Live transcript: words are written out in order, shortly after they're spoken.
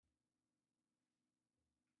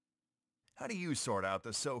How do you sort out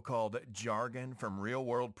the so-called jargon from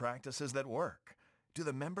real-world practices that work? Do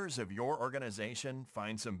the members of your organization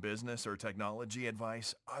find some business or technology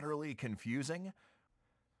advice utterly confusing?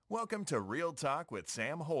 Welcome to Real Talk with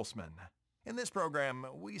Sam Holzman. In this program,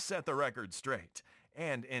 we set the record straight,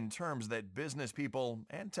 and in terms that business people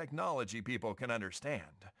and technology people can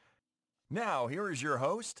understand. Now, here is your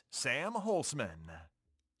host, Sam Holzman.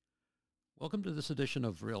 Welcome to this edition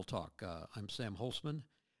of Real Talk. I'm Sam Holzman,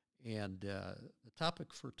 and the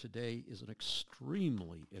topic for today is an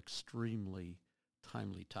extremely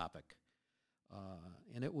timely topic.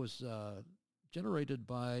 And it was generated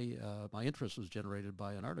by, my interest was generated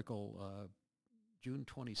by an article June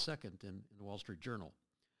 22nd in the Wall Street Journal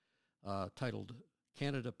titled,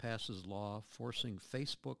 Canada Passes Law Forcing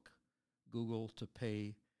Facebook, Google to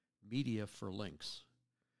Pay Media for Links.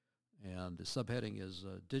 And the subheading is,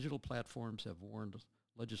 digital platforms have warned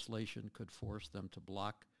legislation could force them to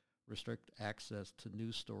block, restrict access to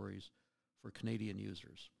news stories for Canadian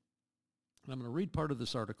users. And I'm going to read part of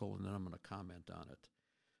this article and then I'm going to comment on it.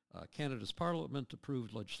 Canada's Parliament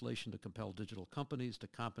approved legislation to compel digital companies to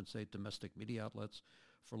compensate domestic media outlets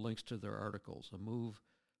for links to their articles, a move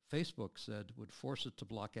Facebook said would force it to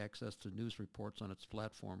block access to news reports on its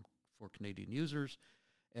platform for Canadian users,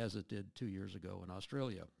 as it did 2 years ago in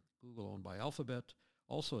Australia. Google, owned by Alphabet,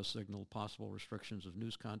 also has signaled possible restrictions of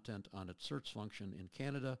news content on its search function in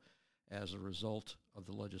Canada as a result of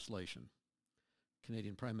the legislation.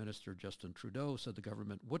 Canadian Prime Minister Justin Trudeau said the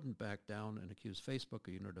government wouldn't back down and accused Facebook,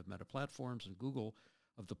 a unit of Meta Platforms, and Google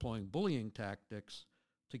of deploying bullying tactics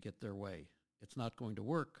to get their way. It's not going to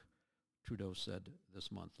work, Trudeau said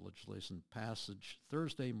this month. Legislation passage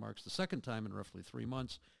Thursday marks the second time in roughly 3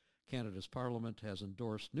 months Canada's Parliament has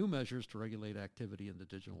endorsed new measures to regulate activity in the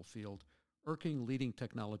digital field, irking leading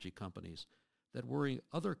technology companies that worry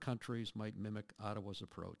other countries might mimic Ottawa's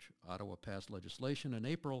approach. Ottawa passed legislation in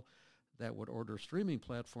April that would order streaming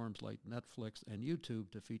platforms like Netflix and YouTube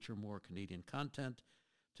to feature more Canadian content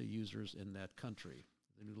to users in that country.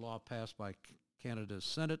 The new law passed by Canada's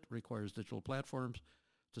Senate requires digital platforms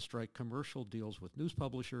to strike commercial deals with news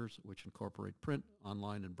publishers, which incorporate print,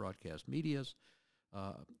 online, and broadcast medias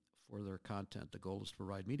for their content. The goal is to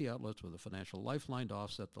provide media outlets with a financial lifeline to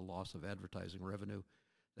offset the loss of advertising revenue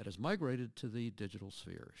that has migrated to the digital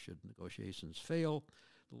sphere. Should negotiations fail,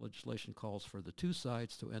 the legislation calls for the two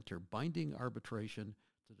sides to enter binding arbitration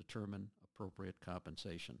to determine appropriate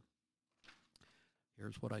compensation.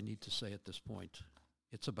 Here's what I need to say at this point.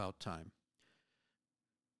 It's about time.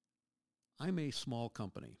 I'm a small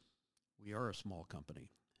company. We are a small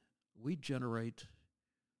company. We generate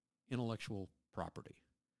intellectual property,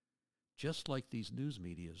 just like these news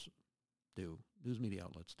media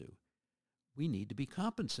outlets do. We need to be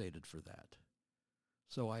compensated for that.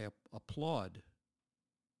 So I applaud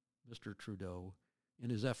Mr. Trudeau in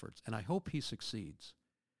his efforts, and I hope he succeeds.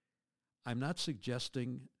 I'm not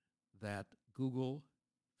suggesting that Google,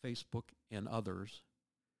 Facebook, and others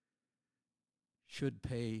should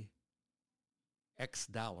pay X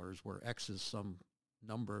dollars, where X is some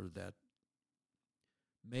number that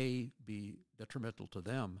may be detrimental to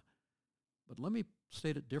them. But let me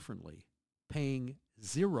state it differently. Paying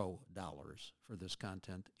 $0 for this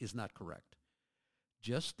content is not correct.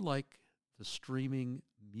 Just like the streaming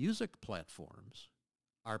music platforms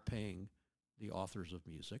are paying the authors of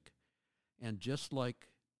music, and just like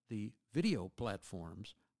the video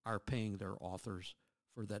platforms are paying their authors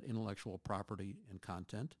for that intellectual property and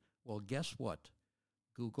content, well, guess what?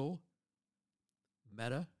 Google,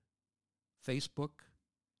 Meta, Facebook,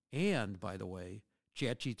 and, by the way,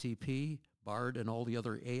 ChatGPT, Bard, and all the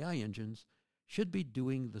other AI engines should be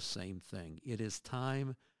doing the same thing. It is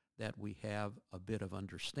time that we have a bit of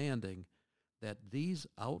understanding that these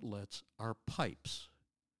outlets are pipes.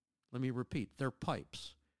 Let me repeat, they're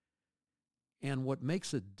pipes. And what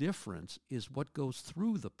makes a difference is what goes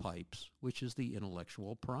through the pipes, which is the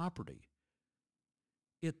intellectual property.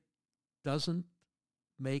 It doesn't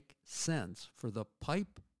make sense for the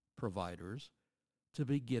pipe providers to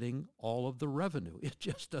be getting all of the revenue. It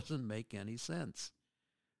just doesn't make any sense.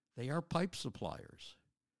 They are pipe suppliers.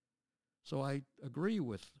 So I agree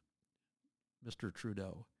with Mr.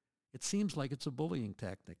 Trudeau. It seems like it's a bullying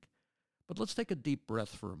tactic. But let's take a deep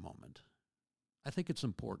breath for a moment. I think it's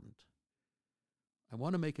important. I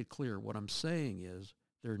want to make it clear what I'm saying is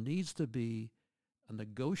there needs to be a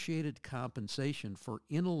negotiated compensation for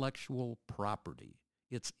intellectual property.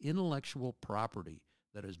 It's intellectual property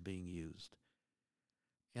that is being used.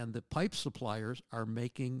 And the pipe suppliers are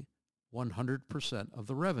making 100% of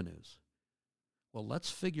the revenues. Well,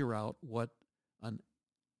 let's figure out what an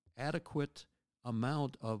adequate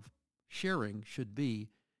amount of sharing should be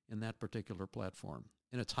in that particular platform.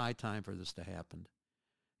 And it's high time for this to happen.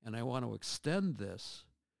 And I want to extend this.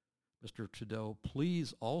 Mr. Trudeau,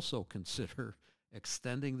 please also consider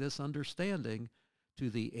extending this understanding to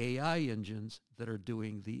the AI engines that are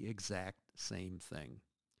doing the exact same thing,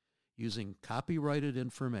 using copyrighted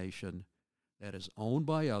information that is owned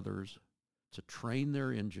by others to train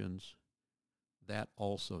their engines. That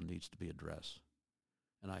also needs to be addressed.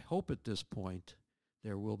 And I hope at this point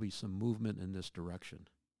there will be some movement in this direction.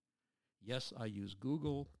 Yes, I use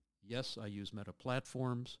Google. Yes, I use Meta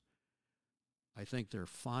platforms. I think they're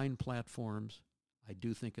fine platforms. I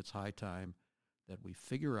do think it's high time that we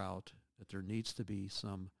figure out that there needs to be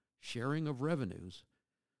some sharing of revenues,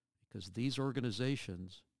 because these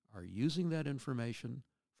organizations are using that information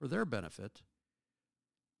for their benefit,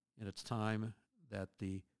 and it's time that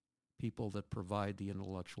the people that provide the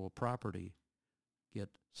intellectual property get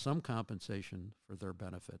some compensation for their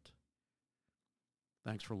benefit.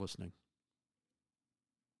 Thanks for listening.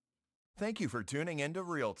 Thank you for tuning into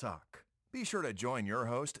Real Talk. Be sure to join your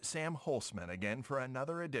host, Sam Holzman, again for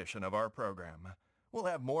another edition of our program. We'll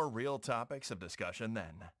have more real topics of discussion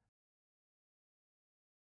then.